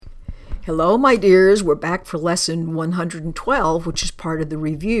Hello, my dears. We're back for lesson 112, which is part of the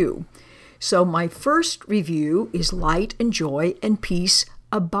review. So my first review is light and joy and peace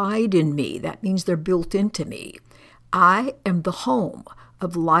abide in me. That means they're built into me. I am the home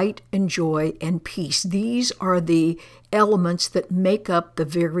of light and joy and peace. These are the elements that make up the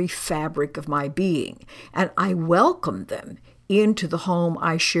very fabric of my being, and I welcome them into the home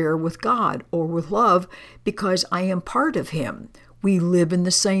I share with God or with love because I am part of Him. We live in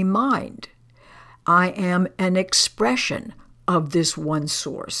the same mind. I am an expression of this one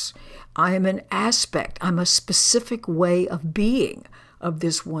source. I am an aspect. I'm a specific way of being of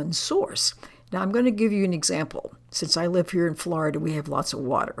this one source. Now, I'm going to give you an example. Since I live here in Florida, we have lots of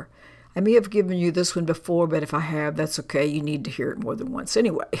water. I may have given you this one before, but if I have, that's okay. You need to hear it more than once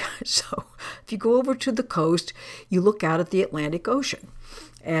anyway. So if you go over to the coast, you look out at the Atlantic Ocean,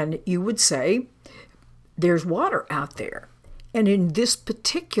 and you would say, there's water out there. And in this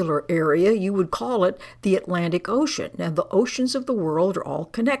particular area, you would call it the Atlantic Ocean. Now, the oceans of the world are all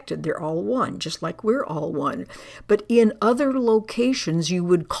connected. They're all one, just like we're all one. But in other locations, you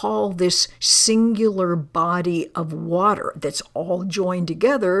would call this singular body of water that's all joined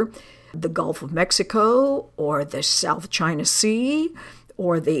together the Gulf of Mexico or the South China Sea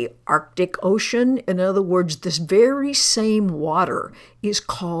or the Arctic Ocean. In other words, this very same water is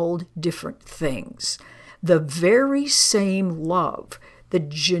called different things. The very same love, the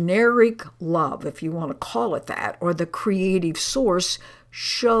generic love, if you want to call it that, or the creative source,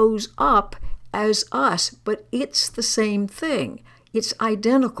 shows up as us, but it's the same thing. It's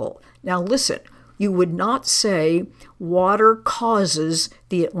identical. Now listen, you would not say water causes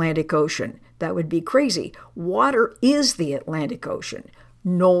the Atlantic Ocean. That would be crazy. Water is the Atlantic Ocean.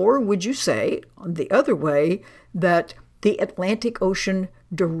 Nor would you say, on the other way, that the Atlantic Ocean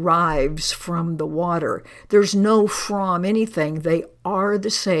derives from the water. There's no from anything. They are the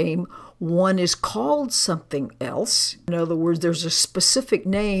same. One is called something else. In other words, there's a specific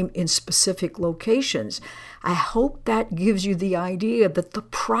name in specific locations. I hope that gives you the idea that the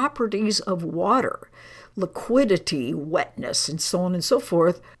properties of water, liquidity, wetness, and so on and so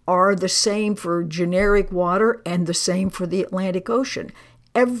forth, are the same for generic water and the same for the Atlantic Ocean.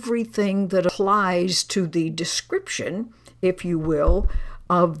 Everything that applies to the description, if you will,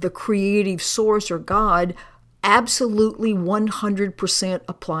 of the creative source or God absolutely 100%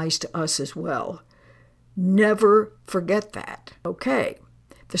 applies to us as well. Never forget that. Okay.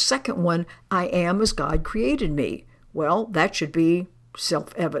 The second one, I am as God created me. Well, that should be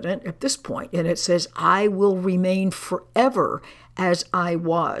self-evident at this point. And it says, I will remain forever as I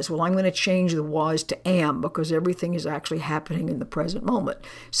was. Well, I'm going to change the was to am because everything is actually happening in the present moment.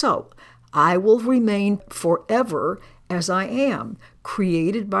 So, I will remain forever as I am,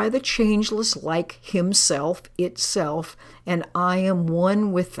 created by the changeless like Himself, itself, and I am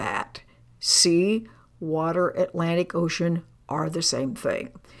one with that. Sea, water, Atlantic Ocean are the same thing.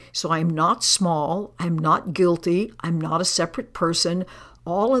 So I'm not small, I'm not guilty, I'm not a separate person.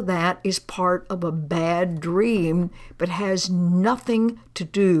 All of that is part of a bad dream, but has nothing to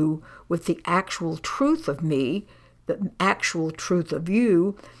do with the actual truth of me, the actual truth of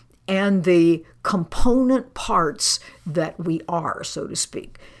you, and the component parts that we are, so to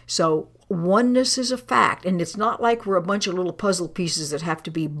speak. So oneness is a fact, and it's not like we're a bunch of little puzzle pieces that have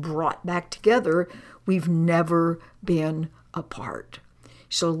to be brought back together. We've never been apart.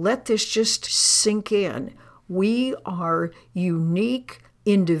 So let this just sink in. We are unique,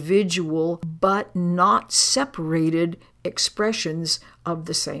 individual, but not separated expressions of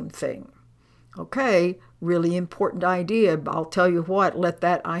the same thing. Okay, really important idea. I'll tell you what, let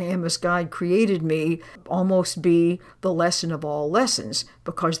that I am as God created me almost be the lesson of all lessons,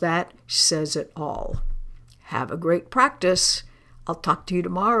 because that says it all. Have a great practice. I'll talk to you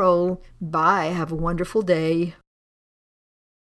tomorrow. Bye. Have a wonderful day.